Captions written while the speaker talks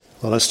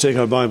Well, let's take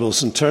our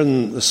Bibles and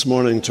turn this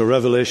morning to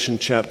Revelation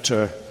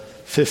chapter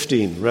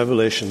 15.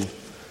 Revelation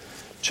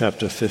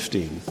chapter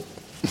 15.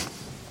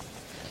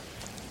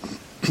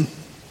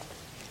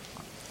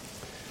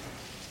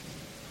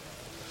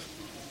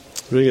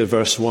 Reading at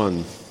verse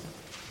 1.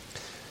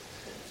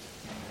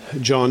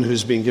 John,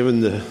 who's been given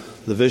the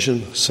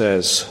vision,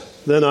 says,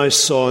 "Then I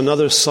saw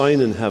another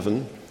sign in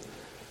heaven,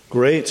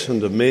 great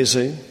and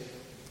amazing,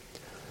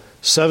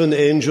 7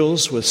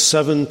 angels with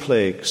 7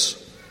 plagues,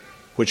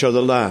 which are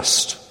the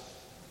last.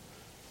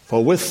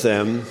 For with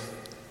them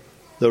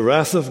the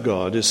wrath of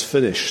God is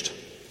finished.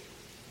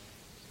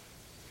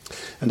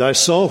 And I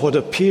saw what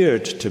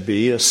appeared to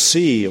be a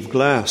sea of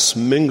glass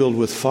mingled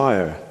with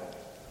fire,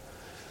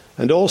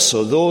 and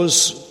also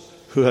those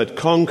who had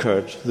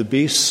conquered the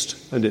beast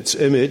and its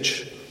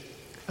image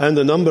and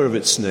the number of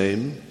its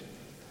name,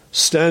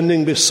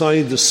 standing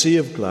beside the sea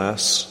of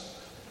glass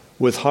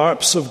with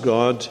harps of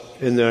God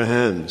in their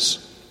hands.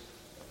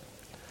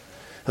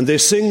 And they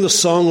sing the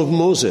song of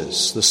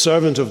Moses, the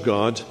servant of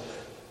God,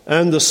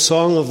 and the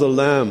song of the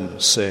Lamb,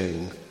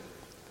 saying,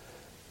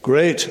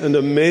 Great and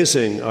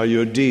amazing are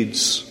your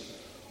deeds,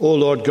 O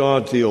Lord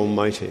God the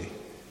Almighty.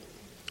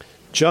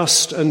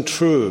 Just and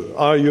true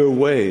are your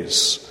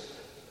ways,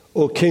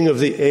 O King of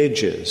the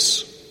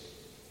ages.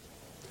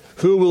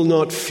 Who will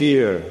not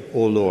fear,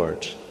 O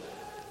Lord,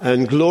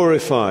 and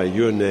glorify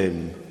your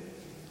name?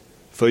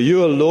 For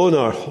you alone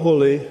are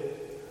holy.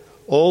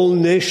 All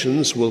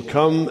nations will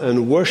come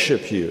and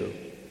worship you,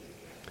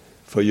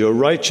 for your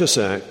righteous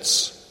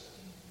acts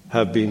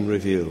have been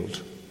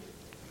revealed.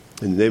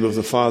 In the name of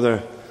the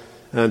Father,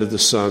 and of the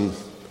Son,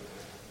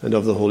 and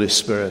of the Holy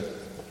Spirit."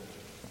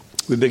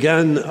 We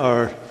began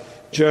our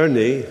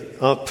journey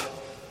up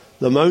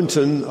the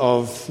mountain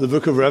of the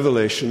book of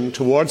Revelation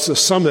towards the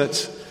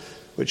summit,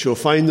 which you'll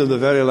find in the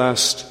very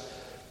last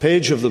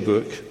page of the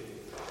book,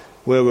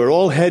 where we're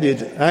all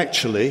headed,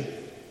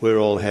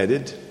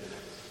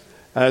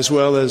 as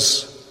well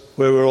as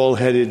where we're all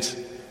headed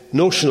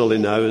notionally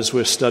now as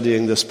we're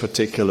studying this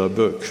particular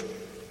book.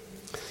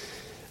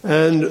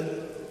 And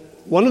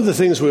one of the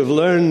things we've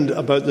learned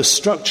about the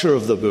structure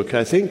of the book,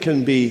 I think,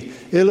 can be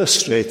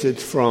illustrated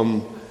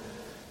from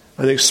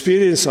an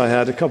experience I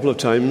had a couple of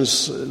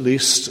times, at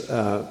least,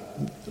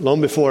 long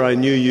before I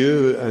knew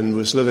you and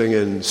was living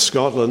in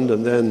Scotland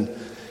and then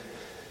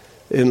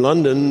in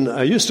London.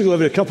 I used to go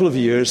every couple of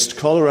years to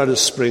Colorado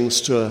Springs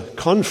to a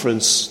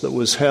conference that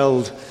was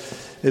held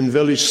in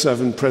Village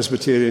 7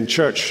 Presbyterian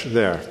Church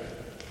there.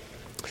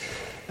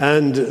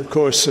 And, of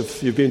course,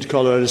 if you've been to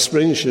Colorado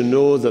Springs, you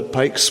know that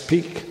Pikes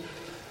Peak,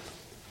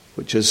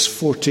 which is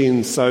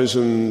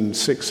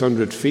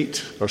 14,600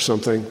 feet or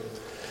something,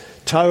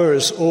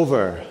 towers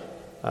over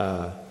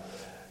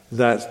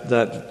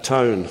that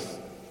town.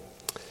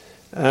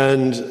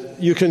 And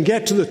you can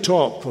get to the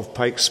top of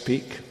Pikes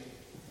Peak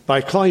by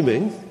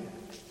climbing.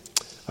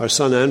 Our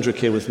son Andrew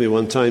came with me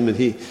one time, and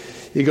he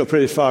got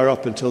pretty far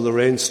up until the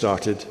rain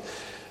started.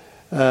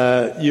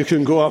 You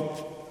can go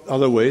up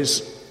other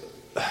ways,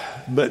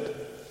 but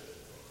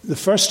the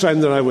first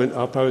time that I went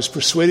up, I was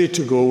persuaded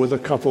to go with a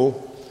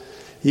couple.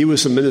 He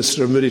was a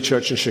minister of Moody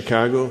Church in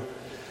Chicago,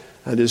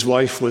 and his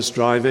wife was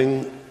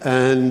driving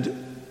and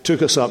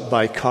took us up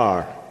by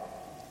car.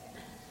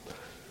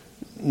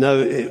 Now,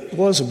 it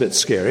was a bit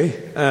scary.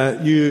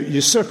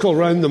 You circle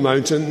around the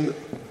mountain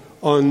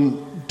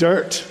on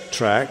dirt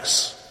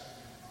tracks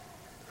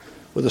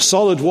with a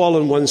solid wall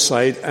on one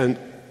side and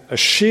a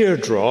sheer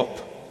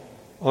drop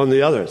on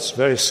the other. It's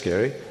very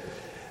scary.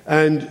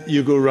 And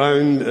you go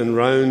round and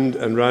round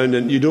and round,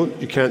 and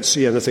you can't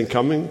see anything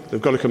coming.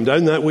 They've got to come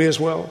down that way as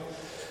well.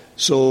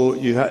 So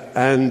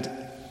and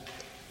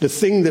the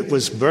thing that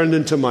was burned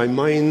into my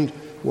mind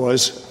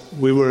was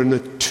we were in a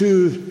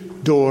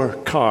 2-door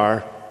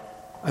car,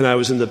 and I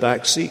was in the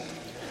back seat.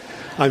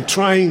 I'm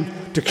trying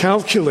to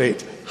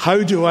calculate,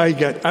 how do I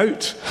get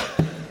out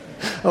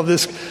of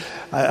this?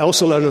 I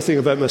also learned a thing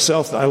about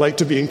myself, that I like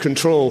to be in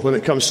control when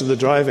it comes to the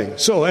driving.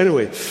 So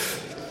anyway,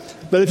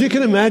 but if you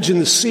can imagine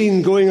the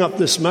scene going up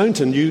this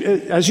mountain,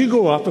 as you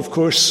go up, of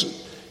course,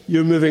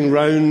 you're moving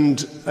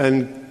round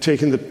and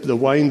taking the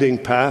winding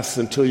path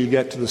until you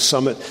get to the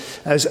summit.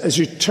 As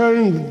you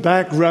turn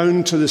back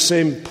round to the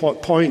same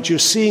point, you're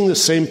seeing the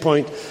same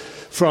point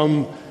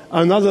from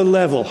another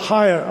level,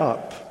 higher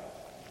up.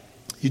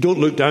 You don't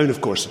look down, of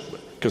course,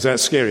 because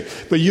that's scary.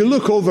 But you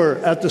look over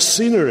at the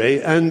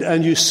scenery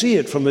and you see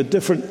it from a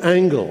different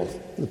angle,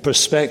 the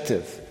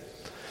perspective.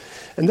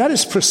 And that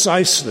is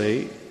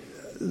precisely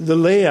the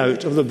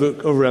layout of the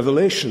book of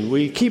Revelation.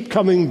 We keep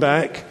coming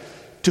back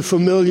to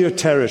familiar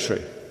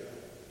territory.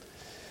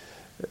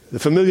 The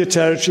familiar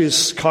territory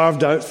is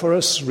carved out for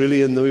us,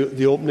 really, in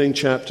the opening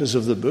chapters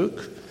of the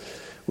book.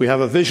 We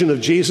have a vision of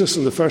Jesus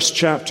in the first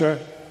chapter.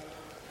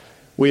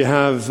 We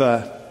have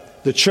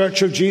the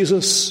Church of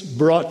Jesus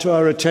brought to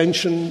our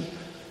attention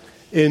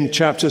in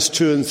chapters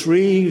 2 and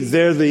 3.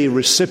 They're the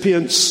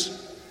recipients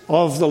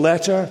of the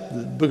letter.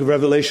 The book of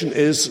Revelation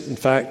is, in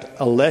fact,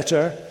 a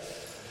letter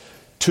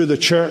to the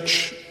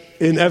church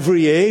in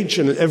every age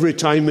and at every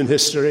time in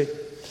history.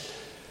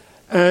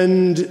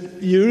 And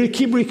you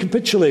keep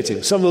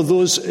recapitulating some of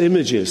those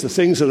images, the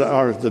things that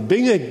are the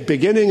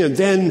beginning, and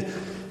then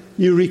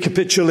you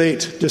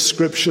recapitulate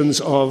descriptions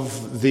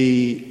of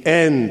the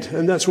end.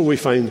 And that's what we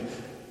find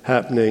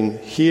happening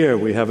here.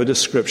 We have a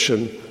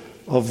description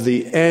of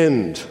the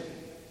end.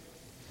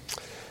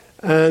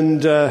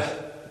 And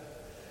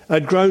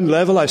at ground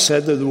level, I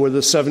said that there were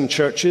the seven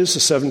churches. The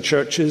seven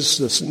churches,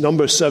 the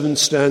number 7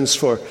 stands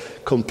for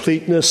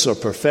completeness or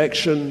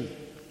perfection.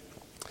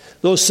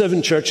 Those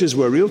 7 churches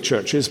were real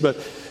churches, but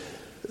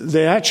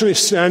they actually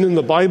stand in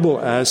the Bible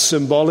as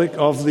symbolic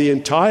of the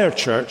entire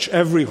church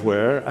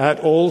everywhere at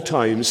all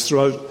times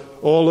throughout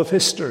all of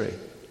history.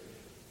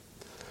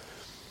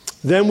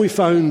 Then we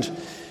found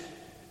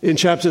in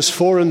chapters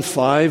 4 and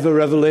 5 a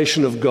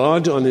revelation of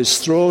God on his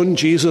throne.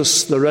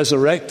 Jesus, the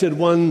resurrected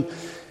one,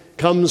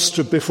 comes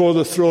before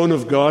the throne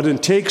of God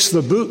and takes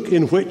the book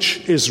in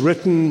which is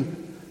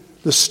written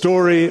the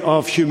story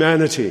of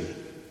humanity.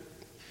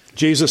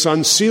 Jesus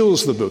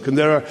unseals the book, and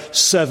there are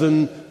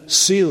 7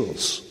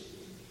 seals.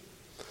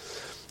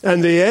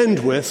 And they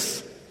end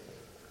with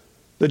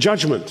the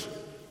judgment.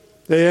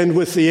 They end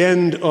with the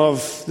end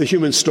of the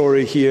human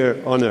story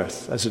here on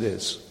earth, as it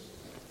is.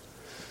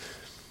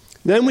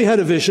 Then we had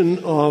a vision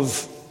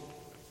of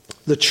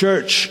the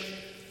church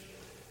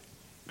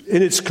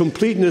in its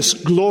completeness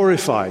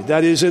glorified,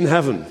 that is, in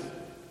heaven.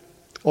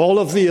 All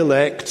of the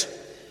elect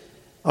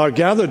are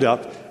gathered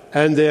up,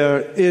 and they're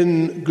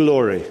in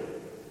glory.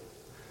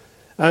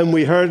 And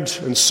we heard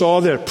and saw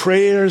their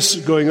prayers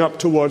going up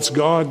towards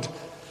God,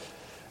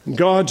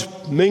 God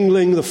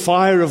mingling the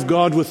fire of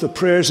God with the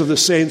prayers of the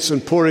saints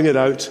and pouring it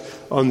out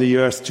on the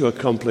earth to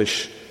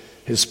accomplish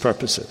his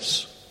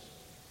purposes.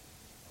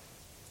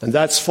 And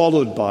that's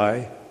followed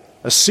by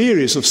a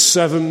series of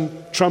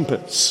 7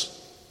 trumpets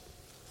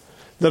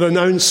that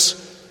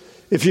announce,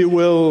 if you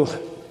will,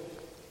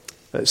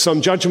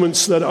 some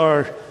judgments that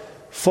are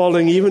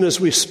falling even as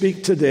we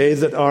speak today,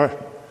 that are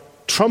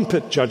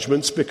trumpet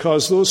judgments,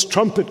 because those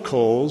trumpet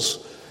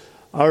calls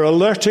are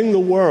alerting the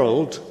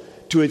world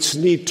to its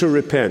need to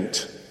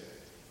repent.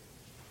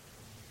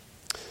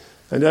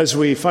 And as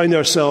we find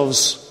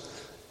ourselves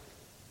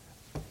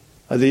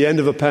at the end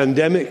of a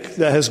pandemic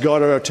that has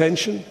got our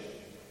attention,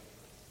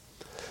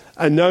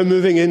 and now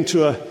moving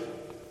into a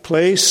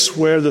place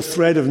where the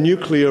threat of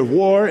nuclear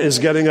war is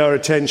getting our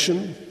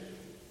attention,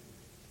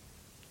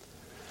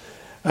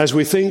 as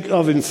we think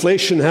of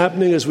inflation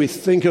happening, as we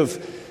think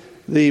of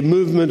the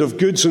movement of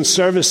goods and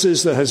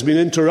services that has been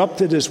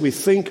interrupted, as we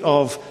think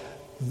of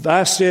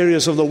vast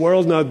areas of the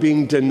world now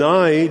being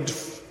denied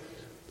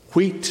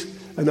wheat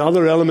and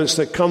other elements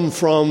that come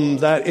from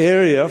that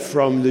area,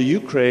 from the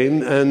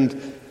Ukraine and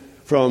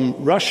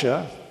from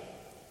Russia,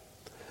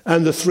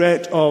 and the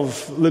threat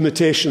of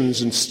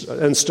limitations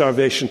and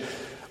starvation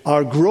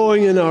are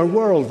growing in our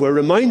world. We're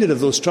reminded of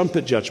those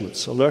trumpet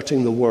judgments,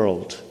 alerting the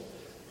world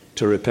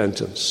to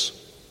repentance.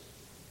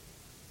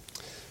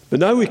 But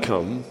now we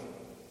come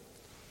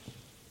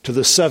to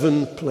the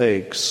 7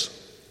 plagues.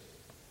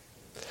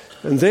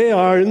 And they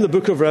are, in the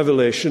book of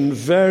Revelation,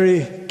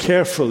 very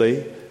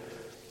carefully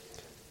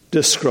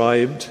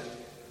described,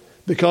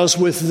 because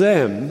with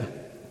them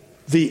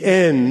the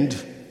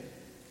end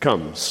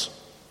comes.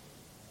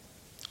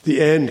 The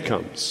end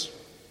comes.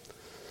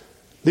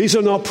 These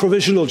are not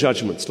provisional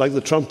judgments like the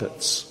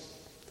trumpets.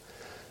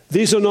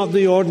 These are not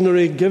the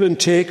ordinary give and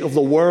take of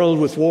the world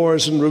with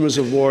wars and rumors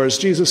of wars.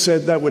 Jesus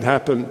said that would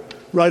happen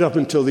right up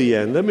until the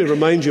end. Let me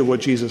remind you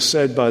what Jesus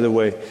said, by the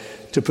way,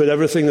 to put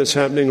everything that's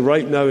happening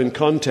right now in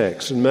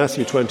context. In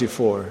Matthew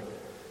 24,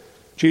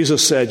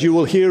 Jesus said, "You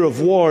will hear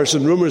of wars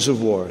and rumors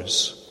of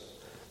wars.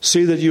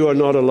 See that you are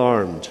not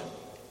alarmed,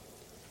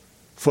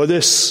 for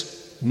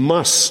this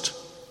must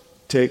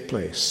take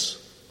place.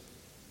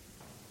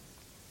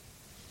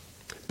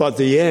 But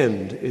the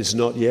end is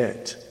not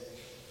yet.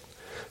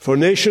 For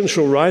nation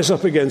shall rise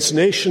up against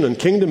nation and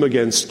kingdom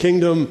against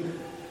kingdom,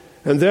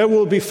 and there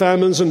will be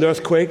famines and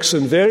earthquakes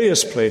in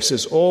various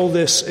places. All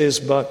this is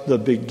but the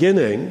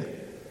beginning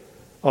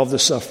of the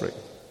suffering."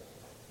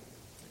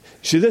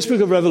 See, this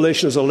book of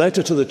Revelation is a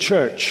letter to the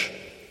church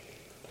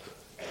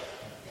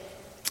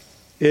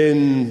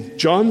in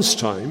John's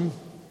time,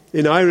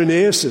 in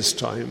Irenaeus'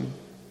 time,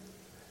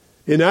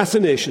 in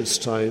Athanasius'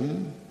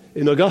 time,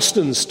 in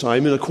Augustine's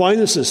time, in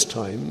Aquinas'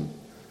 time,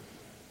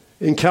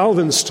 in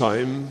Calvin's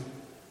time,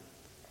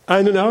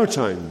 and in our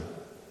time.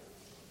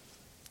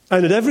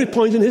 And at every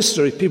point in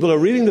history, people are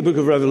reading the book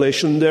of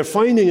Revelation, they're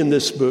finding in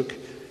this book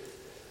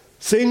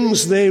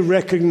things they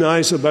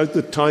recognize about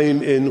the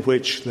time in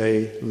which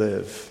they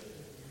live.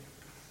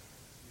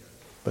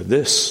 But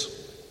these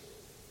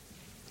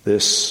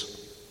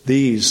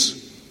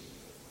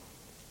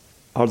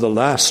are the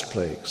last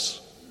plagues.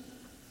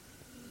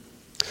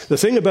 The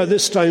thing about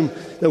this time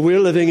that we're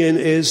living in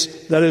is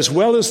that as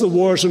well as the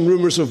wars and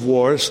rumors of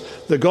wars,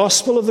 the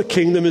gospel of the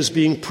kingdom is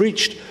being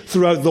preached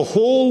throughout the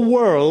whole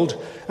world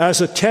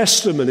as a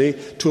testimony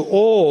to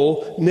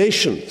all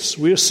nations.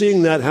 We're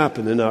seeing that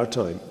happen in our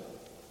time.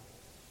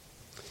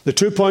 The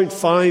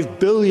 2.5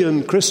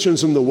 billion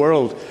Christians in the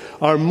world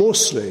are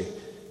mostly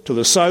to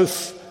the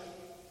south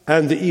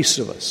and the east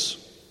of us.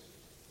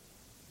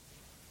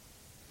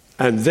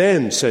 And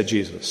then, said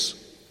Jesus,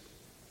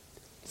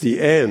 the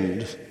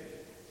end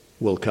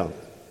will come.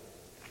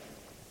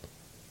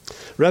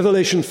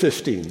 Revelation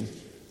 15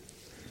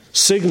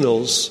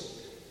 signals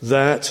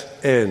that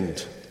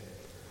end.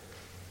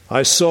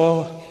 I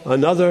saw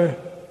another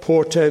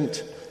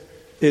portent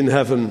in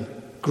heaven,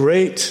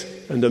 great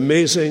and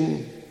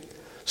amazing,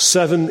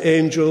 7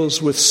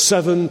 angels with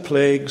 7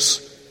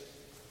 plagues,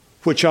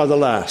 which are the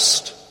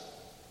last.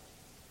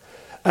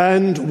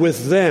 And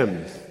with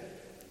them,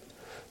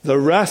 the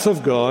wrath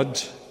of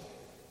God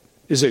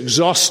is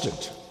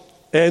exhausted,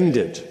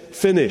 ended,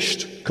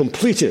 finished,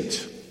 completed.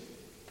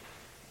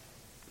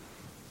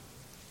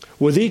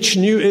 With each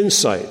new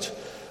insight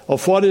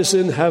of what is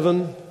in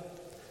heaven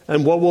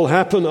and what will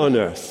happen on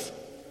earth,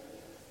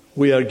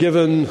 we are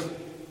given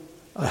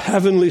a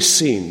heavenly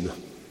scene,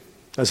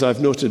 as I've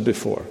noted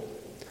before.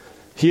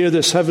 Here,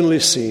 this heavenly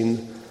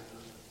scene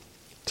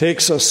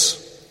takes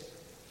us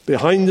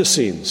behind the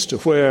scenes to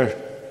where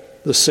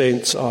the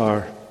saints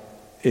are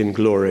in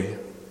glory.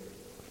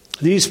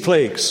 These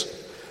plagues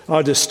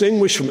are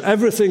distinguished from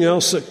everything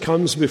else that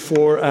comes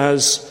before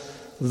as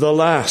the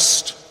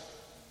last.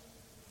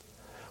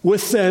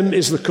 With them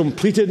is the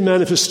completed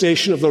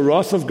manifestation of the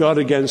wrath of God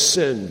against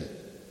sin.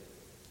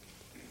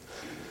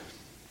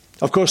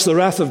 Of course, the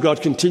wrath of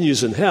God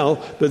continues in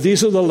hell, but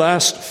these are the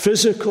last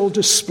physical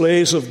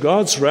displays of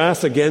God's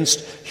wrath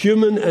against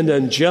human and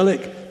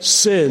angelic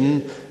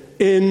sin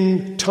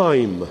in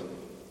time.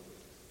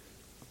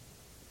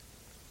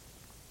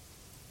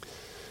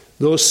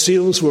 Those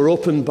seals were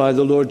opened by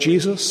the Lord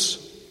Jesus.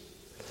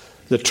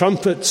 The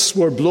trumpets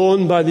were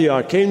blown by the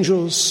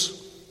archangels.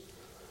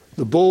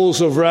 The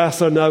bowls of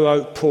wrath are now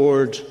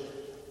outpoured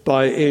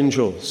by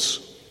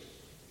angels.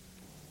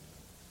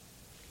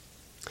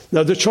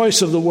 Now, the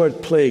choice of the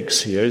word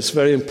plagues here is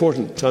very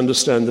important to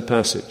understand the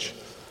passage.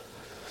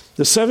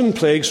 The 7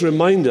 plagues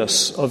remind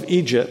us of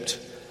Egypt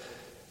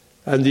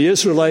and the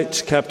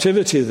Israelite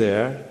captivity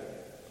there,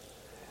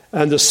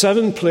 and the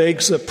 7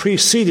 plagues that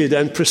preceded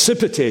and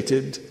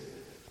precipitated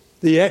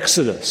the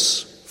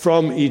exodus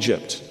from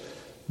Egypt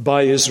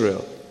by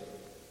Israel.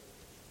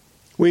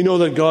 We know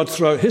that God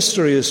throughout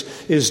history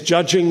is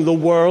judging the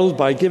world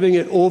by giving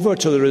it over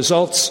to the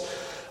results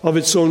of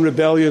its own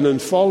rebellion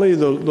and folly.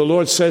 The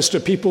Lord says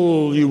to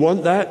people, you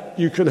want that?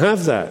 You can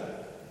have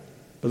that.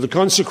 But the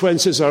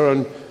consequences are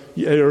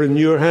in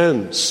your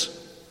hands.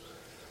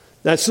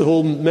 That's the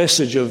whole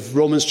message of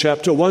Romans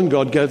chapter 1.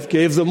 God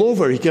gave them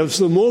over. He gives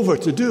them over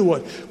to do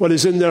what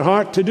is in their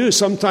heart to do.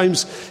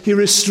 Sometimes He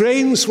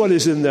restrains what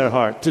is in their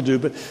heart to do.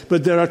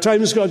 But there are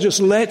times God just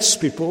lets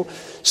people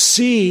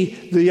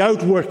see the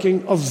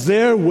outworking of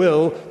their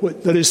will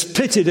that is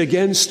pitted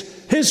against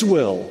His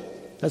will.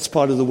 That's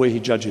part of the way He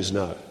judges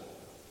now.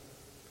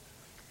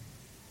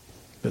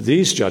 But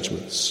these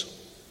judgments,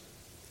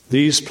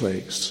 these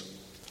plagues,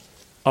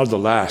 are the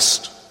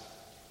last.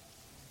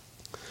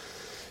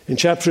 In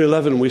chapter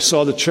 11, we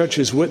saw the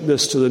church's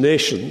witness to the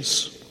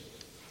nations,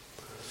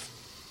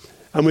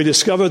 and we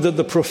discovered that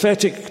the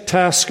prophetic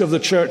task of the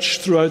church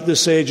throughout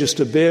this age is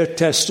to bear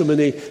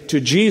testimony to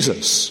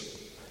Jesus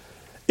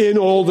in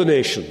all the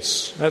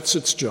nations. That's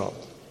its job.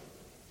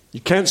 You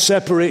can't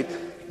separate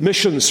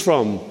missions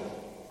from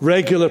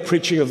regular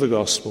preaching of the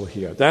gospel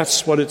here.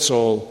 That's what it's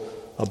all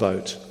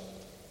about.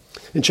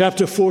 In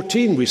chapter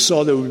 14, we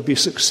saw there would be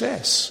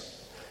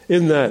success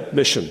in that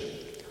mission.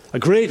 A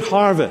great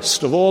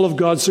harvest of all of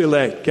God's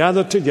elect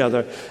gathered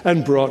together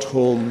and brought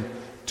home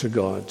to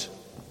God.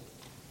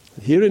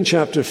 Here in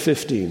chapter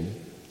 15,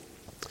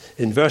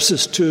 in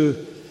verses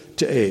 2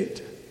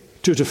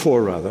 to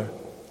 4,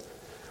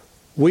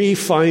 we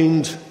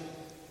find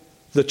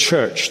the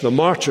church, the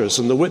martyrs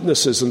and the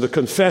witnesses and the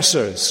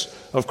confessors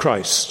of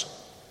Christ.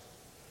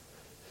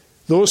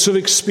 Those who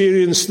have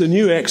experienced the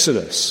new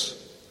Exodus.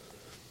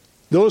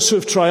 Those who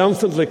have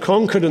triumphantly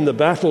conquered in the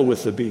battle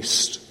with the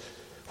beast.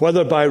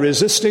 Whether by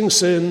resisting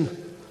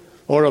sin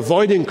or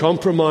avoiding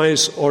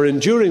compromise or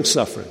enduring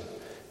suffering,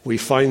 we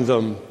find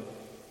them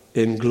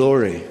in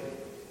glory.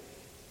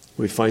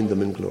 We find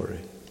them in glory.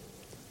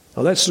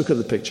 Now let's look at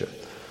the picture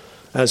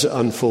as it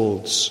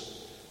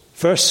unfolds.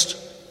 First,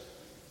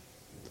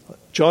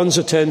 John's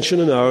attention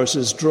and ours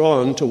is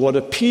drawn to what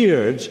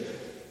appeared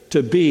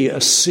to be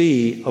a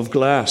sea of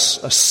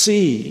glass, a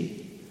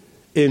sea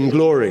in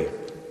glory,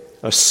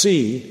 a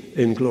sea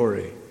in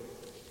glory.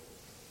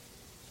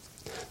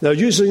 Now,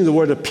 using the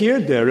word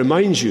appeared there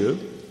reminds you,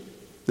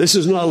 this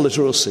is not a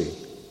literal sea.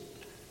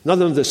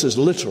 None of this is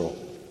literal.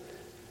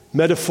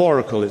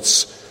 Metaphorical,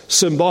 it's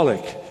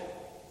symbolic.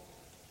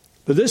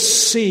 But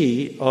this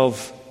sea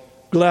of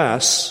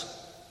glass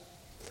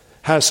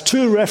has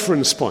 2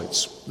 reference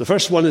points. The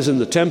first one is in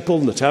the temple,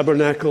 in the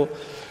tabernacle,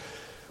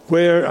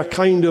 where a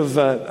kind of,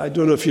 I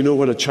don't know if you know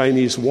what a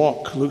Chinese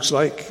wok looks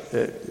like.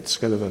 It's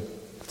kind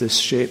of this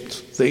shaped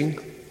thing.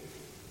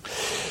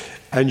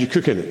 And you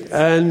cook in it.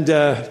 And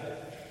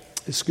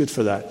it's good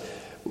for that.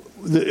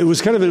 It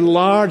was kind of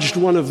enlarged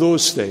one of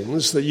those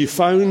things that you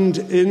found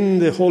in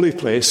the holy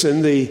place,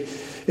 in the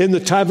in the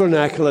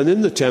tabernacle and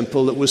in the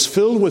temple that was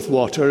filled with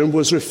water and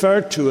was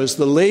referred to as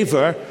the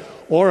laver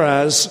or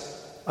as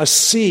a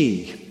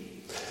sea.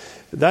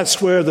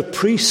 That's where the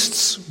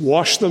priests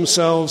washed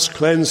themselves,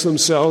 cleansed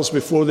themselves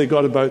before they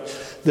got about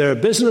their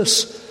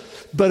business.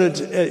 But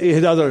it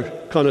had other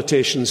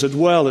connotations as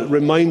well. It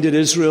reminded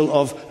Israel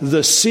of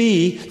the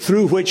sea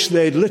through which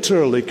they'd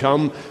literally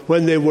come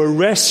when they were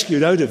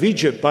rescued out of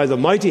Egypt by the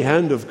mighty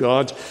hand of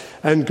God,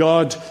 and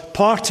God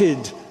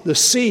parted the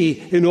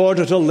sea in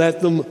order to let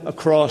them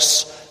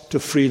across to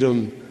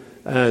freedom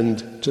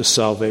and to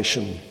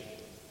salvation.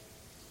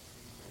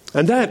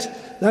 And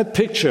that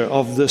picture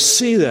of the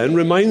sea then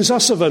reminds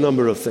us of a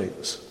number of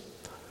things.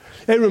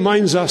 It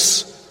reminds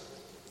us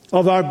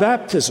of our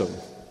baptism.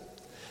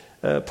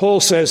 Paul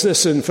says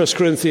this in 1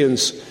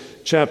 Corinthians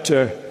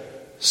chapter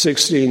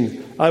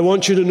 16. I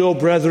want you to know,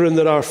 brethren,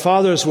 that our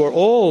fathers were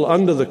all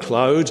under the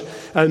cloud,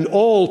 and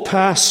all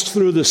passed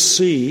through the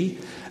sea,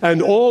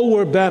 and all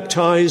were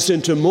baptized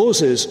into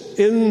Moses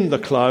in the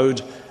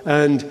cloud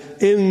and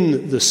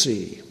in the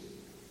sea.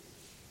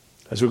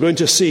 As we're going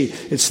to see,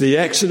 it's the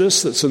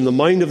Exodus that's in the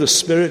mind of the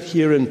Spirit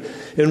here in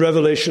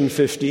Revelation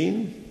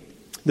 15,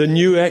 the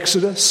new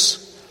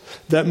Exodus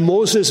that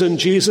Moses and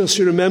Jesus,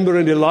 you remember,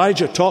 and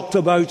Elijah talked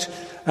about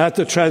at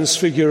the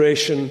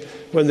Transfiguration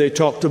when they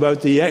talked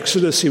about the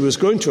Exodus he was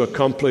going to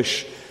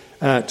accomplish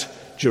at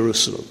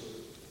Jerusalem.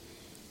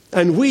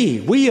 And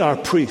we are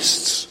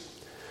priests.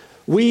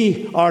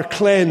 We are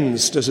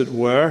cleansed, as it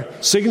were,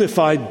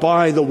 signified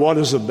by the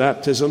waters of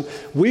baptism.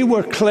 We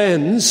were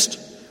cleansed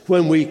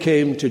when we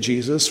came to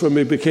Jesus, when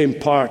we became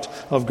part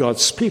of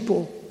God's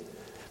people.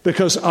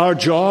 Because our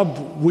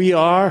job, we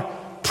are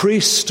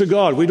priests to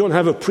God. We don't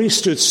have a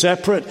priesthood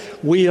separate.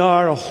 We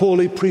are a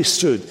holy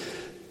priesthood.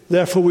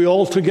 Therefore, we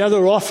all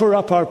together offer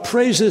up our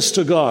praises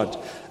to God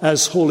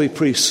as holy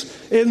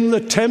priests in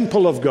the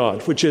temple of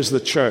God, which is the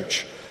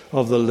church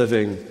of the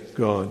living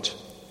God.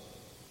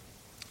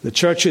 The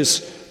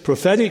church's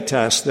prophetic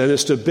task then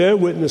is to bear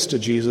witness to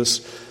Jesus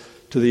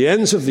to the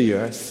ends of the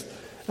earth,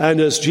 and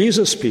as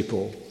Jesus'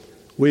 people,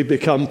 we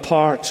become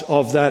part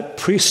of that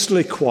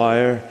priestly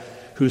choir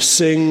who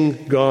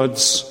sing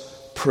God's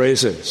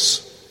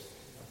praises.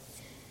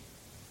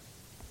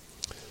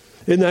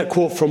 In that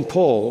quote from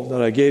Paul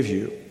that I gave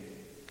you,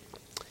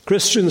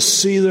 Christians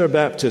see their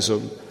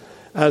baptism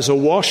as a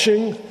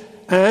washing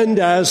and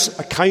as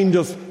a kind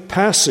of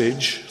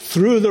passage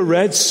through the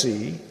Red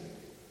Sea,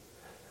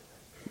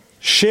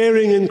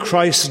 sharing in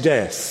Christ's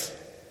death.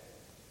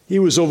 He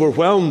was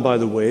overwhelmed by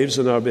the waves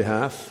on our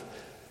behalf.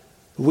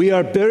 We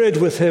are buried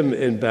with him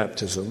in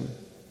baptism,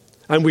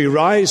 and we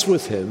rise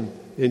with him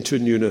into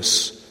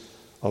newness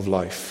of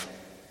life.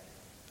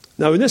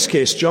 Now, in this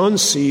case, John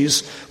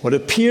sees what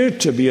appeared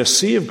to be a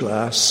sea of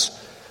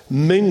glass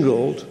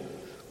mingled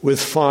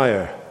with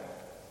fire.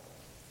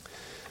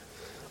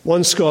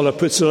 One scholar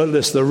puts it like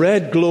this: the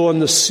red glow on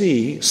the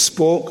sea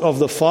spoke of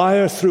the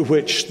fire through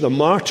which the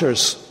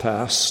martyrs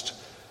passed,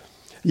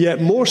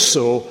 yet more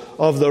so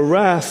of the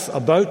wrath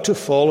about to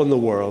fall on the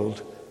world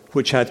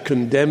which had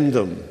condemned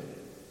them.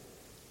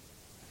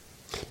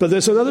 But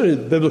there's another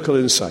biblical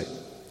insight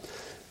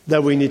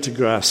that we need to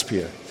grasp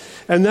here,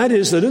 and that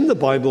is that in the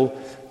Bible,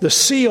 the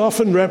sea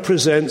often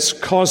represents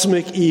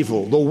cosmic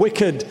evil. The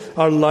wicked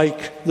are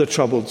like the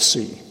troubled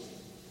sea.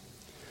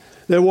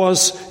 There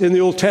was, in the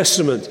Old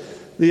Testament,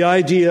 the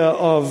idea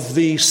of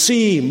the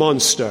sea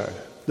monster,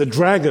 the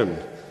dragon,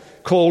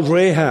 called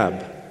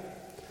Rahab,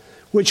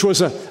 which was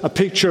a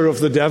picture of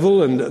the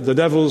devil and the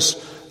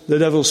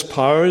devil's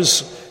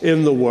powers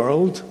in the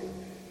world.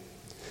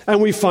 And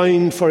we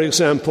find, for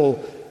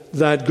example,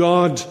 that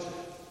God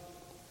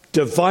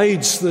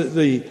divides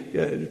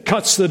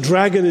cuts the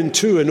dragon in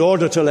two in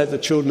order to let the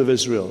children of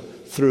Israel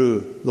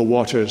through the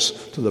waters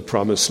to the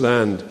promised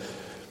land.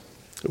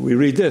 We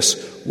read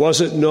this: was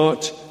it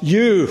not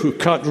you who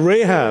cut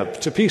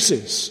Rahab to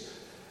pieces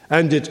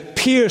and did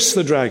pierce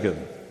the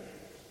dragon?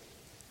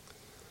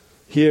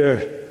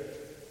 Here,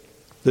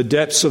 the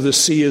depths of the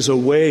sea is a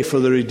way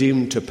for the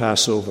redeemed to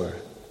pass over.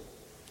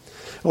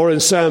 Or in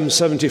Psalm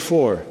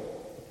 74,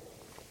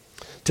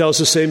 tells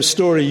the same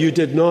story.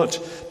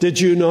 Did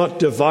you not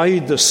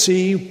divide the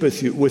sea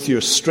with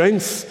your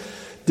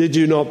strength? Did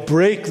you not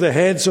break the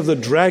heads of the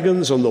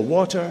dragons on the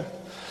water?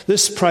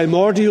 This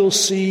primordial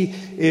sea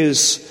is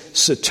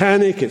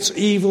satanic, it's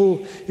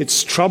evil,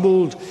 it's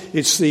troubled,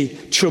 it's the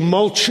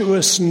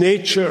tumultuous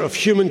nature of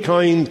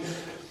humankind.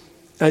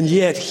 And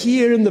yet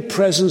here in the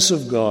presence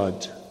of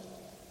God,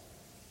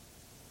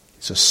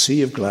 it's a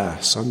sea of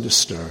glass,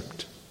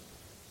 undisturbed.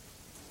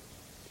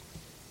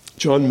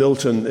 John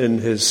Milton, in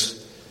his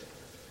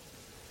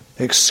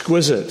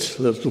exquisite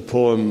little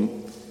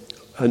poem,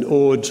 An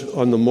Ode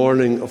on the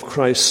Morning of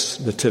Christ's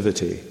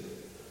Nativity,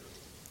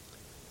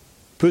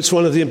 puts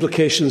one of the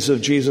implications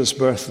of Jesus'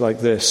 birth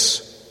like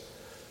this: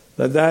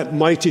 that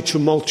mighty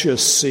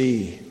tumultuous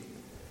sea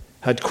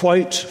had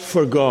quite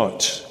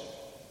forgot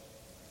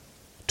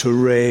to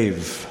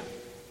rave,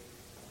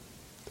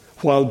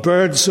 while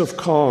birds of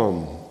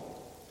calm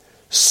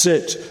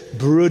sit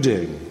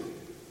brooding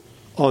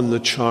on the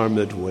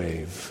charmed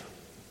wave.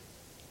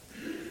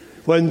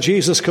 When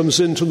Jesus comes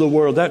into the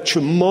world, that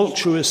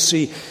tumultuous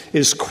sea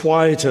is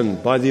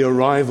quietened by the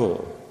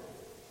arrival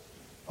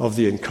of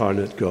the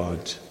incarnate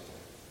God.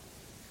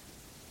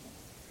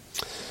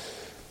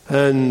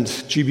 And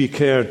G.B.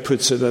 Caird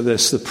puts it like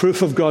this: the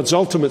proof of God's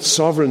ultimate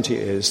sovereignty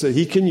is that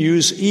he can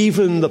use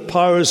even the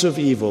powers of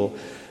evil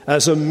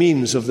as a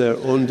means of their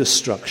own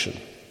destruction.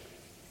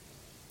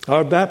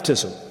 Our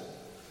baptism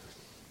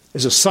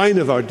is a sign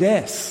of our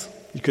death.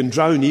 You can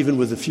drown even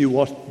with the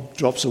few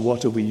drops of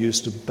water we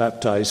use to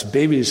baptize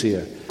babies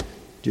here.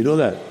 Do you know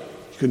that?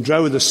 You can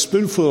drown with a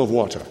spoonful of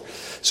water.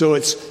 So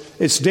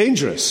it's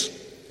dangerous.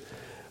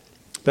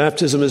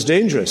 Baptism is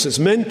dangerous. It's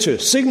meant to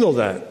signal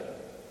that.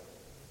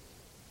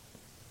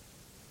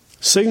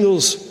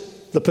 Signals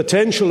the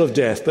potential of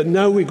death. But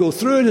now we go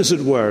through it, as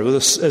it were,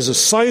 as a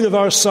sign of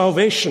our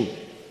salvation,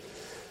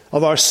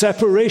 of our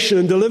separation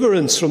and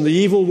deliverance from the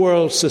evil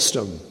world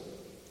system.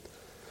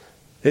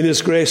 In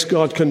his grace,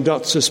 God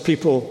conducts his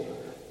people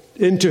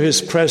into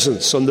his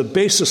presence on the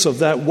basis of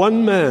that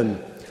one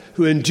man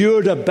who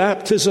endured a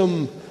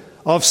baptism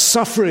of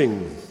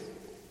suffering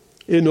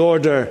in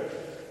order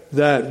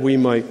that we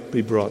might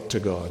be brought to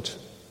God.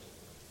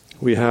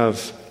 We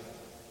have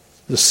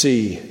the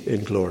sea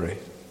in glory.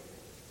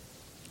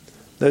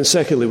 Then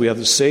secondly, we have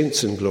the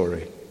saints in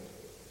glory.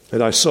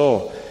 And I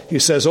saw, he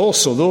says,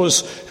 also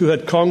those who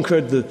had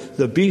conquered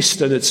the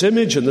beast and its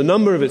image and the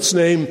number of its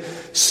name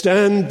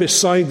stand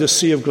beside the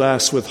sea of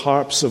glass with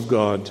harps of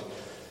God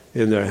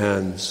in their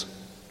hands.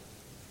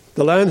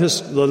 The Lamb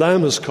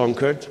has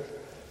conquered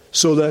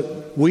so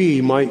that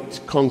we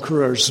might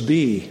conquerors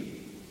be.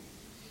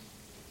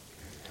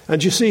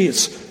 And you see,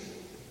 it's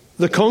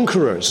the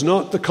conquerors,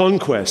 not the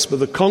conquest, but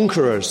the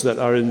conquerors that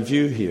are in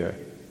view here.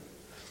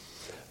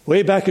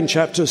 Way back in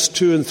chapters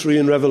 2 and 3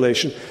 in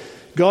Revelation,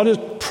 God has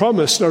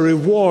promised a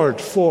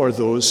reward for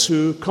those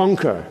who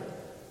conquer.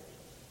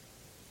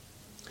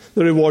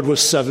 The reward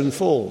was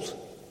sevenfold.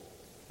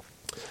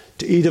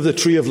 To eat of the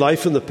tree of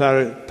life in the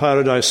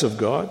paradise of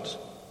God,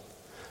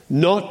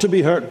 not to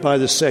be hurt by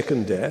the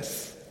second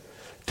death,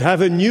 to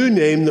have a new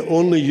name that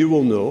only you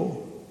will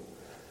know,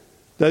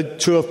 that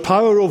to have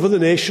power over the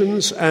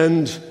nations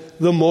and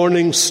the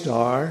morning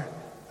star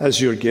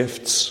as your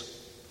gifts.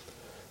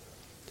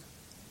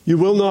 You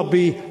will not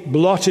be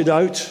blotted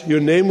out. Your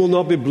name will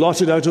not be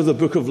blotted out of the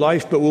book of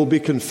life, but will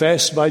be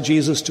confessed by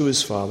Jesus to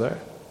his Father.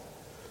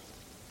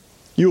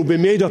 You will be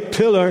made a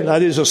pillar,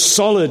 that is a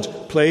solid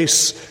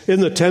place in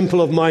the temple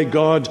of my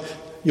God.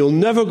 You'll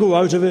never go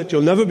out of it.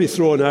 You'll never be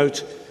thrown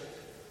out.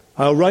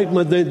 I'll write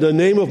the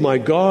name of my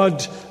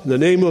God, the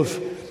name of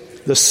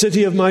the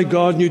city of my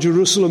God, New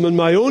Jerusalem, and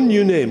my own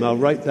new name. I'll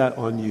write that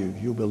on you.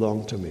 You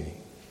belong to me.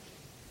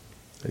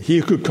 And he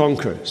who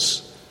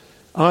conquers,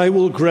 I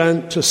will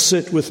grant to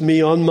sit with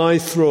me on my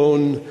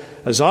throne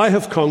as I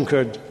have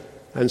conquered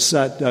and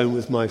sat down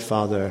with my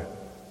Father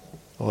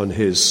on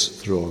his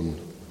throne.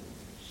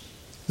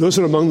 Those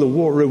are among the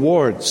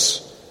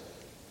rewards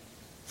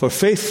for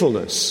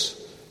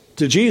faithfulness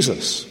to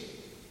Jesus.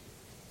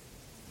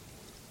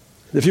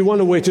 If you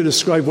want a way to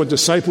describe what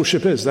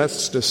discipleship is,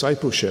 that's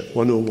Discipleship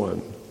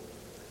 101.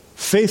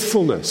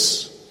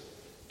 Faithfulness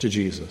to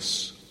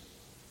Jesus.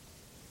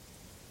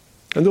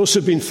 And those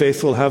who've been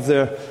faithful have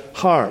their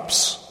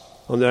harps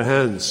on their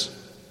hands.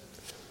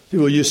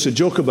 People used to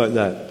joke about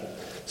that,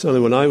 certainly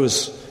when I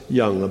was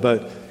young,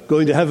 about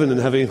going to heaven and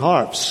having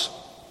harps,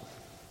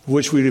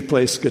 which we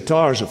replaced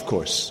guitars, of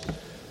course,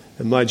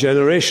 in my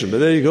generation. But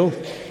there you go.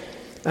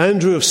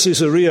 Andrew of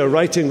Caesarea,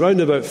 writing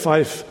round about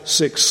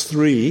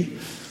 563,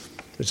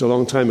 it's a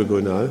long time ago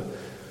now,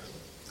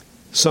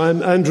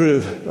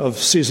 Andrew of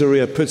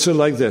Caesarea puts it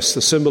like this,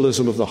 the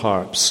symbolism of the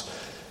harps.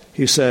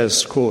 He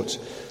says, quote,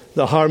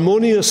 "The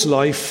harmonious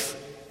life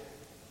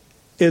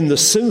in the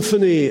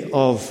symphony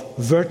of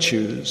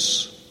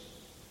virtues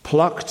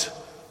plucked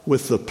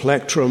with the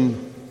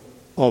plectrum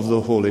of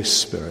the Holy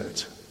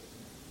Spirit."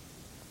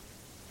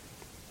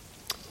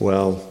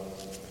 Well,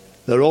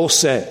 they're all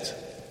set.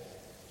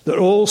 They're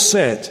all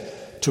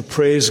set to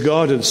praise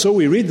God. And so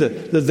we read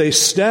that they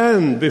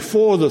stand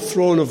before the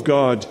throne of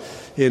God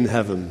in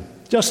heaven.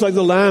 Just like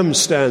the Lamb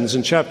stands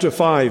in chapter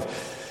 5.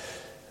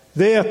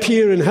 They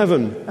appear in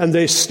heaven and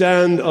they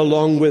stand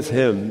along with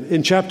him.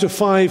 In chapter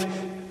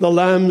 5, the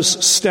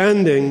Lamb's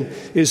standing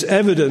is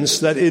evidence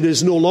that it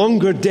is no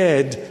longer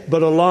dead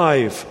but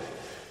alive.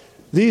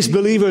 These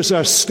believers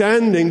are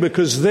standing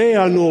because they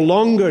are no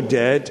longer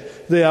dead.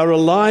 They are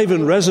alive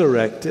and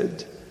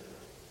resurrected.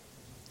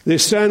 They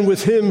stand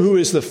with him who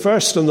is the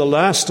first and the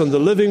last and the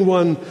living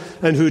one,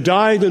 and who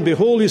died, and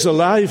behold, he's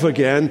alive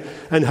again,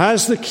 and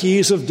has the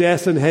keys of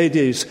death and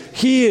Hades.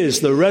 He is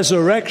the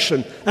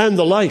resurrection and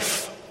the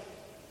life.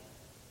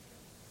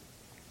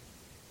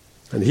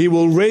 And he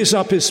will raise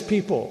up his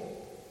people.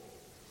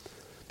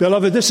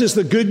 Beloved, this is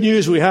the good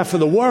news we have for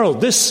the world.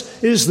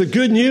 This is the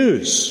good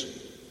news.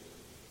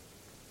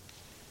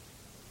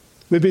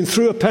 We've been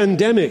through a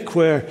pandemic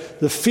where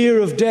the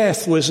fear of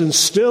death was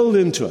instilled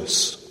into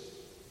us.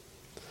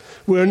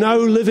 We're now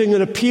living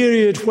in a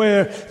period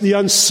where the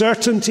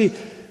uncertainty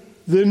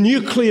The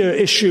nuclear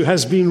issue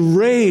has been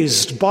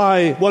raised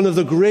by one of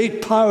the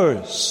great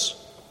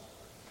powers.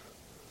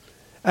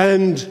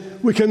 And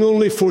we can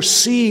only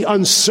foresee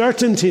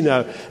uncertainty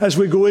now as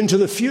we go into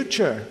the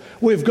future.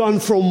 We've gone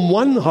from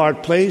one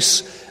hard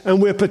place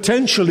and we're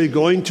potentially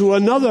going to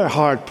another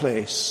hard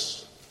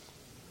place.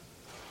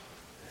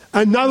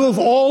 And now of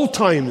all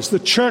times, the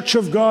Church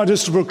of God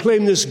is to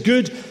proclaim this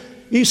good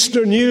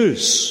Easter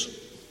news,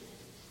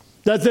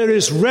 that there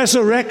is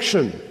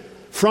resurrection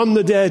from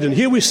the dead. And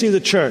here we see the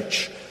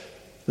church,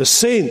 the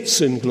saints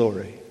in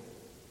glory,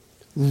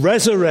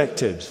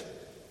 resurrected.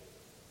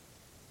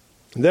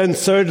 And then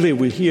thirdly,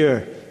 we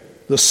hear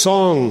the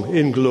song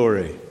in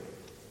glory.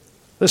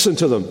 Listen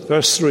to them,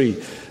 verse 3.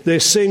 They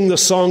sing the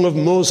song of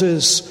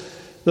Moses,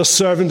 the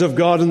servant of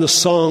God, and the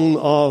song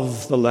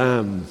of the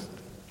Lamb.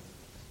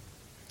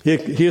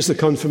 Here's the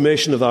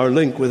confirmation of our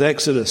link with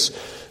Exodus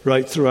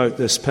right throughout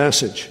this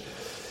passage.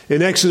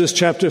 In Exodus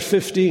chapter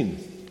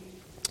 15,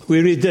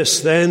 we read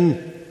this.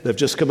 Then they've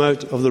just come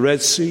out of the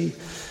Red Sea.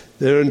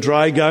 They're in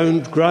dry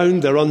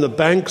ground. They're on the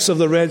banks of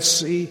the Red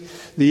Sea.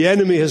 The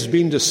enemy has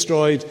been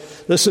destroyed.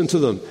 Listen to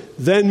them.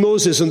 Then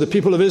Moses and the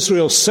people of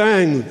Israel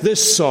sang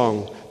this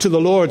song to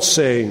the Lord,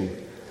 saying,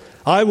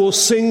 I will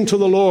sing to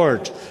the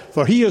Lord,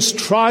 for he has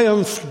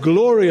triumphed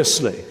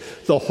gloriously.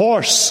 The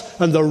horse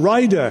and the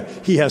rider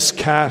he has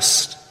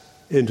cast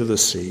into the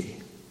sea.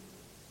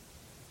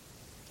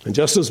 And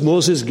just as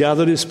Moses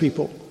gathered his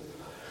people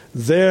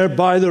there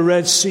by the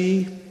Red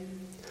Sea,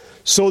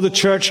 so the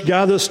church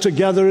gathers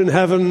together in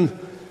heaven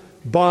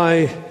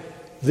by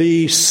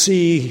the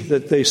sea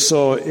that they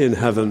saw in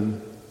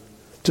heaven,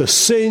 to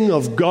sing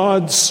of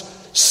God's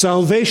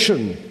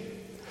salvation,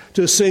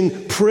 to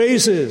sing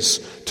praises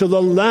to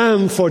the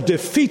Lamb for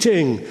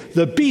defeating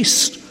the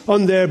beast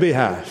on their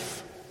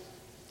behalf,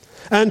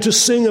 and to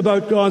sing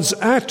about God's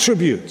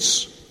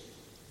attributes.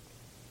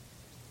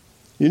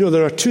 You know,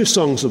 there are two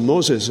songs of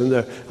Moses, and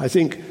they're, I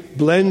think,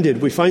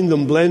 blended. We find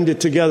them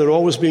blended together,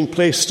 always being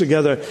placed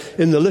together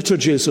in the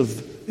liturgies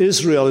of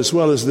Israel as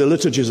well as the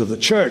liturgies of the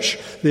church,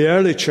 the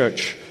early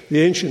church,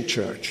 the ancient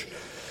church.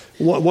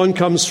 One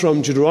comes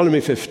from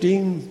Deuteronomy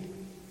 15.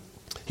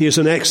 Here's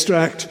an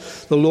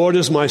extract. The Lord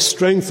is my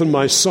strength and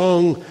my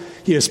song.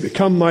 He has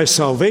become my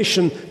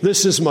salvation.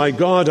 This is my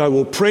God. I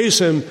will praise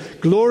him,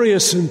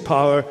 glorious in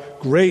power,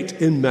 great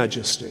in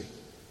majesty.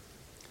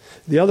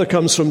 The other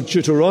comes from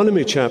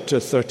Deuteronomy chapter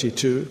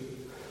 32.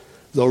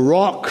 The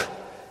rock,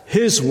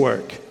 his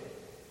work,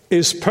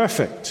 is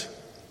perfect,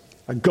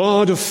 a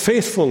God of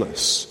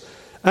faithfulness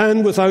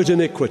and without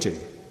iniquity.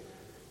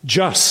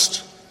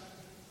 Just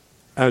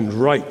and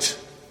right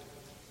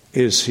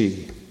is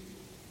he.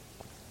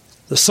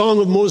 The song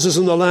of Moses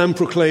and the Lamb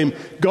proclaim,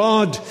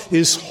 God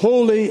is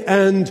holy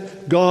and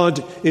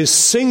God is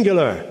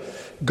singular.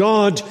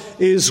 God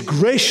is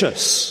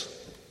gracious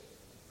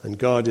and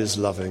God is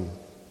loving.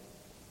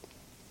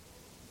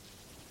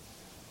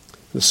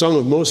 The song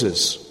of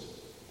Moses.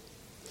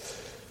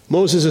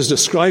 Moses is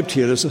described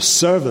here as a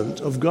servant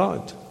of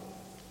God.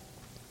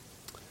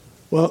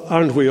 Well,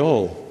 aren't we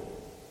all?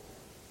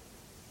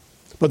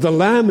 But the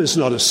Lamb is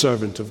not a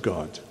servant of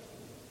God.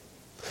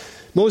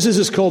 Moses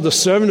is called the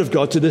servant of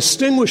God to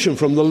distinguish him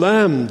from the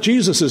Lamb.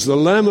 Jesus is the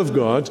Lamb of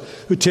God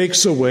who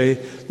takes away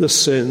the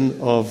sin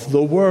of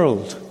the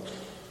world.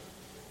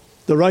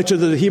 The writer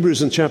of the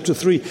Hebrews in chapter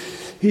 3,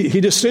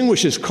 he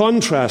distinguishes,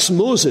 contrasts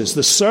Moses,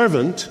 the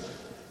servant,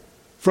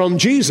 from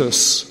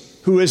Jesus,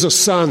 who is a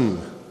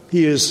son.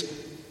 He is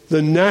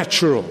the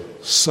natural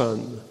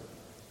Son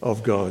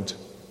of God.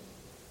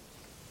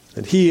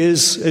 And he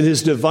is, in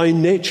his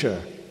divine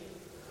nature,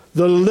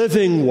 the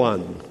living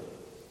one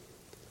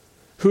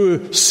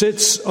who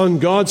sits on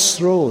God's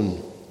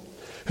throne,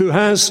 who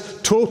has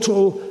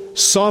total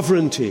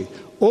sovereignty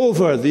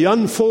over the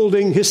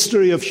unfolding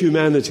history of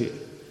humanity,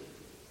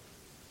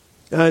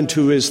 and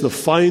who is the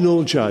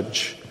final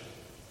judge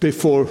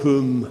before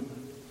whom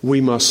we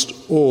must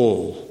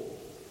all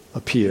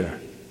appear.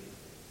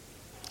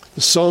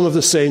 The song of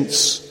the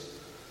saints,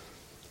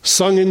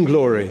 sung in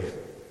glory,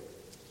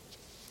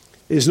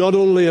 is not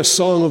only a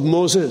song of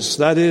Moses,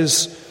 that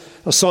is,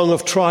 a song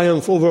of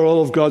triumph over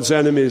all of God's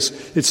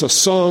enemies. It's a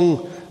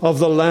song of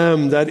the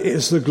Lamb, that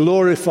is the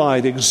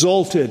glorified,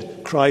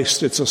 exalted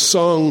Christ. It's a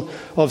song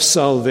of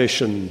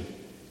salvation.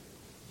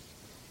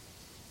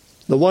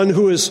 The one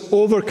who has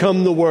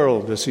overcome the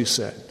world, as he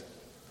said.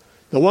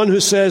 The one who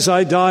says,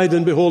 I died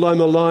and behold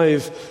I'm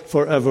alive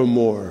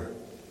forevermore.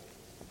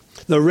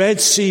 The Red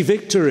Sea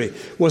victory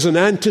was an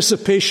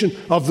anticipation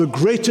of the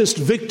greatest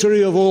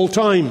victory of all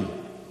time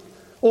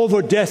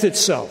over death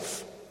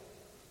itself.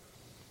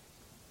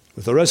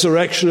 With the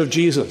resurrection of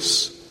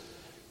Jesus,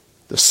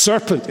 the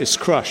serpent is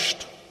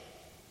crushed.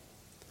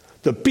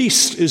 The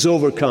beast is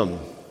overcome.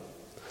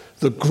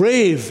 The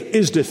grave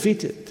is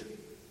defeated.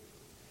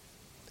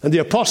 And the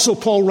Apostle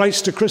Paul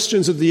writes to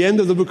Christians at the end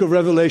of the book of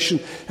Revelation,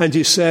 and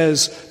he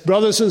says,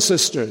 brothers and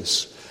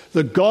sisters,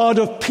 the God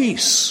of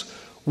peace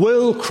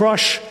will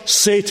crush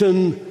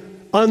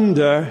Satan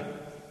under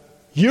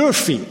your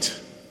feet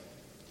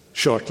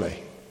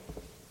shortly.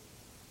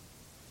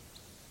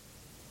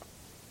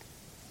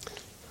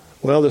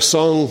 Well, the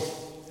song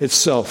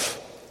itself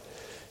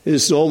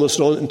is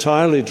almost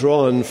entirely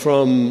drawn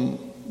from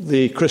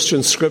the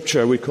Christian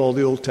scripture we call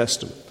the Old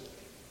Testament.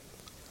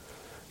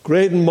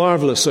 Great and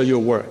marvelous are your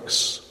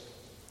works,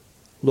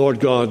 Lord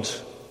God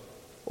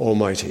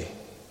Almighty.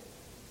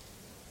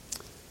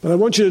 But I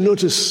want you to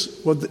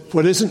notice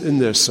what isn't in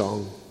their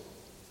song.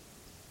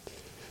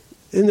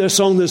 In their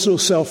song, there's no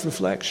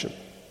self-reflection.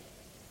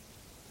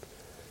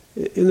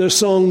 In their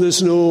song,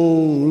 there's no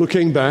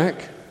looking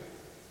back,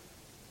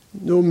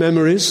 no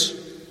memories,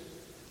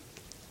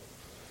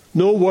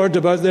 no word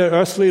about their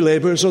earthly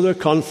labors or their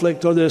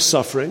conflict or their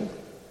suffering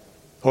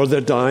or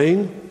their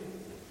dying.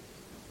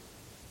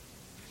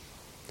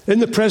 In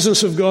the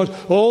presence of God,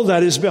 all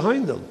that is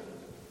behind them.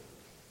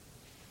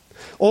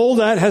 All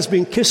that has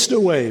been kissed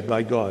away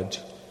by God,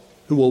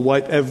 who will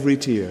wipe every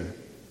tear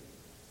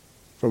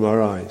from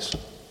our eyes.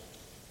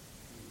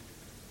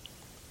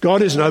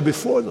 God is now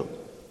before them.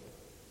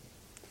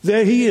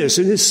 There he is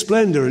in his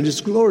splendor and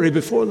his glory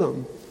before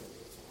them.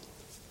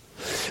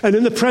 And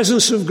in the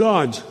presence of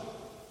God,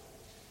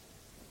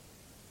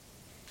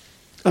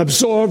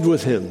 absorbed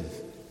with him,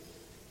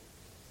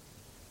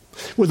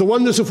 with the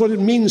wonders of what it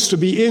means to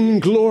be in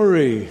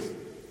glory,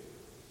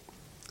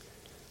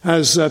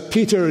 as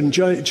Peter and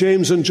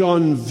James and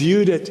John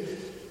viewed it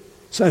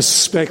as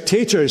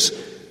spectators,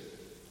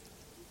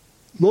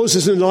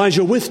 Moses and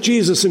Elijah with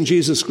Jesus in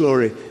Jesus'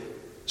 glory.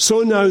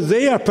 So now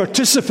they are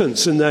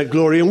participants in that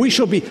glory, and we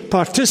shall be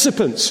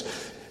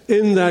participants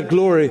in that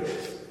glory.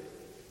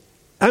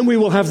 And we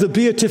will have the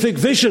beatific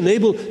vision,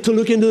 able to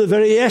look into the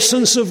very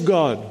essence of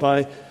God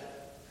by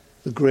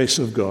the grace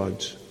of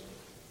God.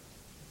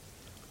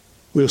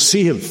 We'll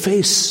see him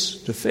face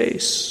to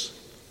face.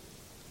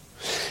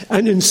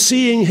 And in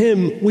seeing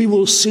him, we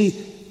will see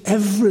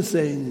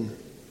everything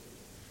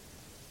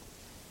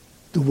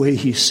the way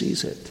he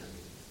sees it.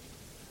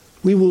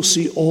 We will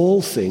see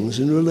all things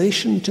in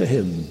relation to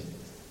him.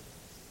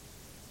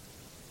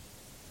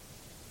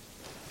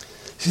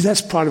 See,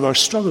 that's part of our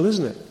struggle,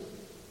 isn't it?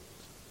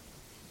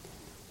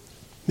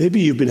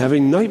 Maybe you've been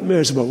having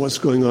nightmares about what's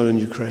going on in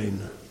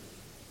Ukraine.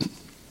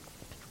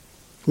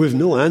 We have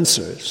no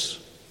answers.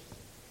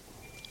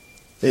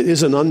 It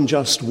is an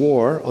unjust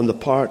war on the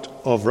part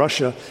of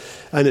Russia,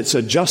 and it's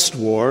a just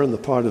war on the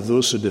part of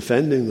those who are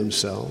defending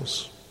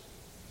themselves.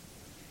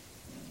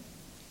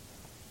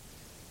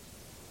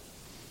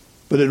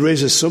 But it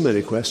raises so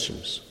many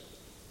questions.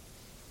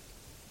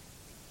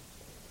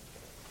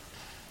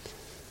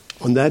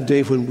 On that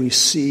day when we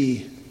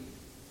see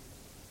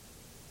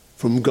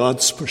from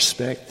God's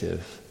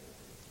perspective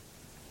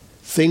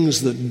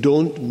things that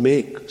don't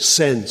make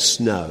sense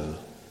now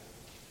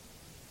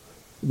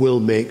will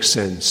make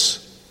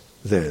sense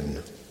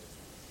then.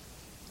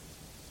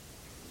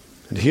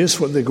 And here's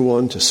what they go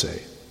on to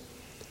say.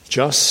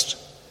 Just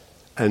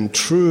and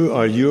true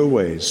are your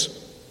ways.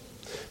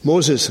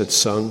 Moses had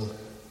sung,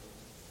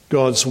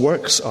 God's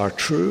works are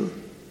true,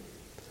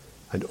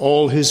 and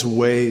all his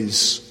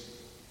ways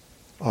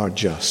are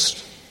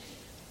just.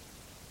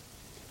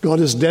 God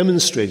has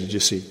demonstrated,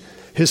 you see,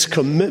 his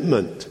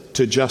commitment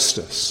to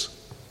justice.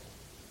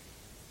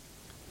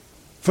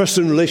 First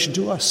in relation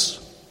to us.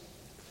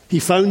 He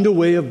found a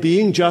way of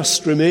being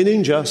just,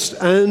 remaining just,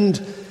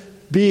 and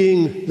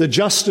being the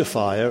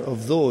justifier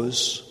of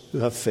those who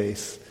have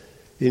faith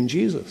in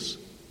Jesus.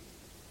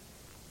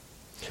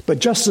 But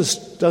justice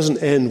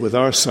doesn't end with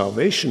our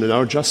salvation and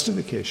our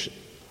justification.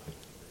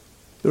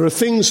 There are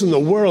things in the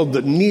world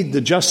that need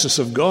the justice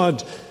of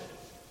God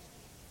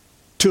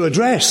to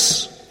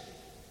address,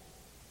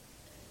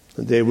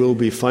 and they will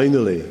be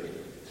finally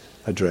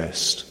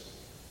addressed.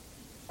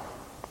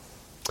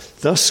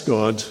 Thus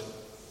God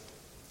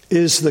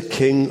is the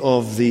King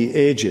of the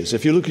ages.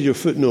 If you look at your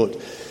footnote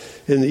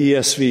in the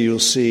ESV, you'll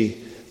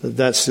see that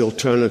that's the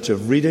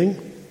alternative reading.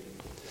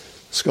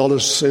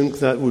 Scholars think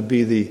that would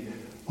be the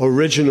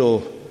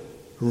original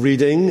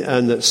reading,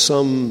 and that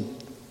some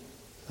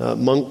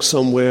monk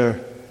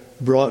somewhere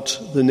brought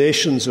the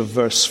nations of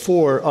verse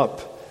 4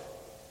 up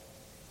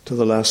to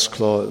the last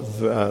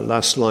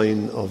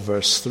line of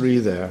verse 3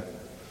 there.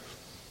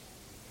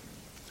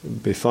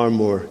 They'd be far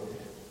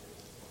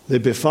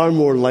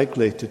more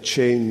likely to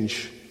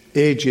change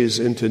ages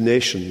into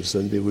nations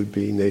than they would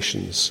be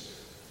nations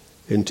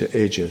into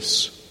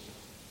ages.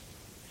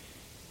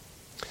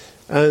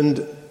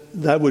 And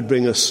that would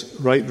bring us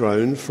right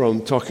round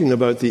from talking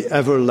about the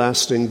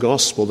everlasting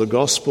gospel, the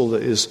gospel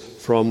that is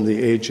from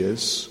the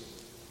ages,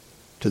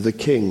 to the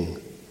King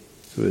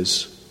who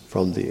is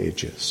from the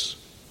ages.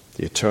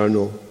 The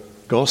eternal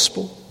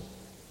gospel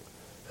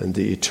and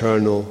the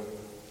eternal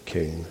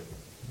King.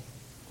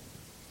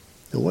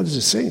 And what is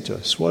it saying to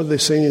us? What are they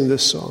singing in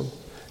this song?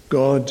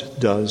 God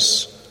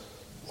does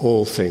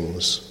all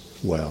things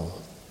well.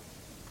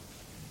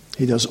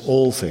 He does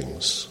all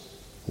things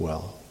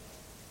well.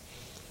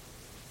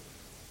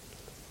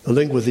 The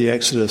link with the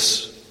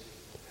Exodus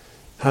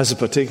has a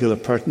particular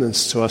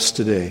pertinence to us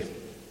today,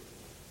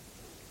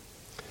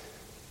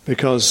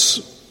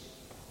 because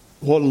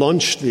what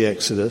launched the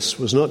Exodus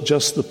was not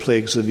just the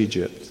plagues of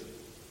Egypt.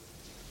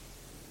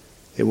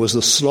 It was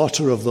the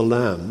slaughter of the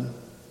lamb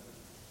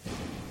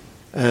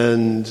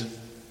and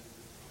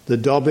the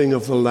daubing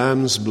of the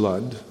lamb's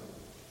blood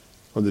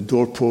on the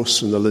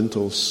doorposts and the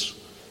lintels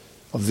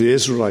of the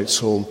Israelites'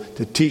 home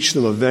to teach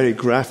them a very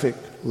graphic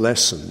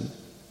lesson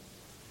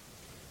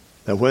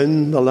that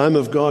when the Lamb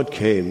of God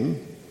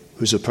came,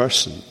 who's a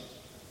person,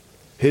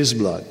 his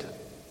blood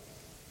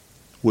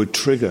would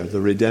trigger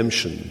the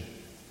redemption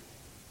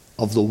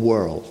of the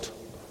world.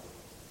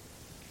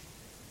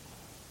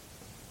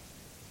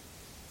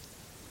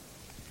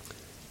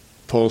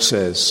 Paul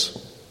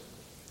says,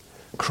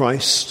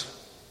 Christ,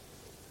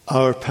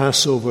 our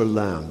Passover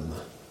lamb,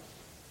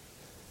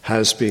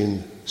 has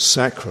been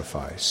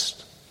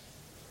sacrificed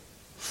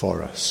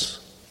for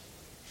us.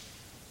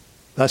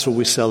 That's what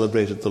we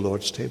celebrate at the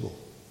Lord's table.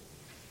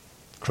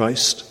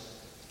 Christ,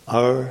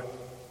 our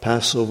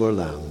Passover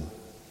lamb,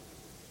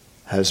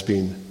 has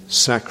been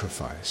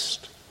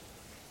sacrificed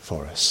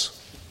for us.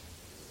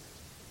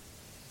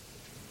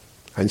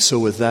 And so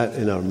with that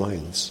in our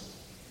minds,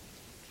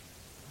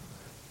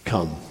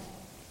 come,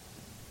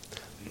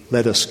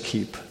 let us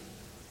keep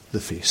the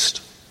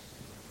feast.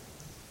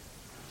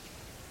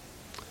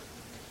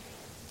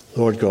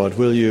 Lord God,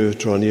 will you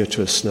draw near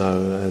to us now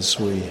as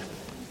we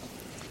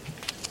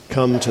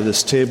come to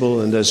this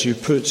table and as you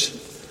put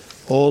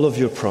all of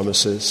your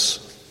promises,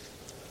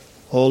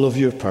 all of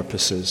your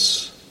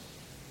purposes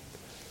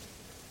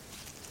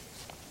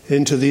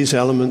into these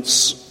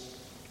elements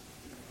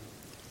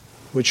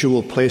which you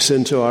will place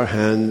into our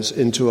hands,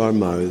 into our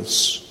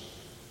mouths,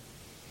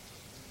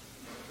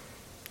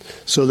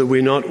 so that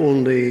we not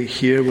only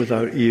hear with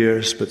our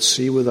ears but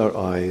see with our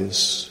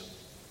eyes,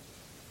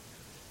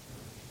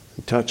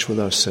 touch with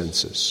our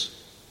senses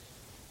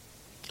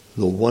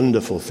the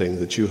wonderful thing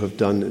that you have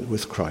done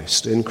with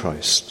Christ, in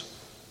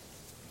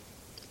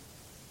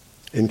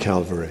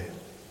Calvary,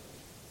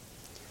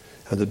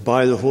 and that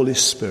by the Holy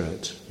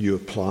Spirit you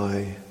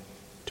apply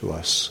to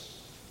us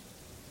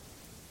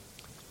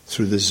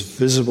through these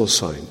visible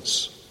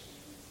signs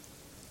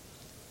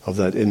of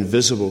that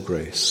invisible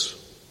grace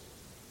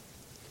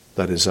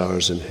that is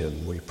ours in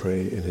him. We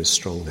pray in his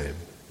strong name.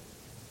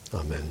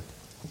 Amen.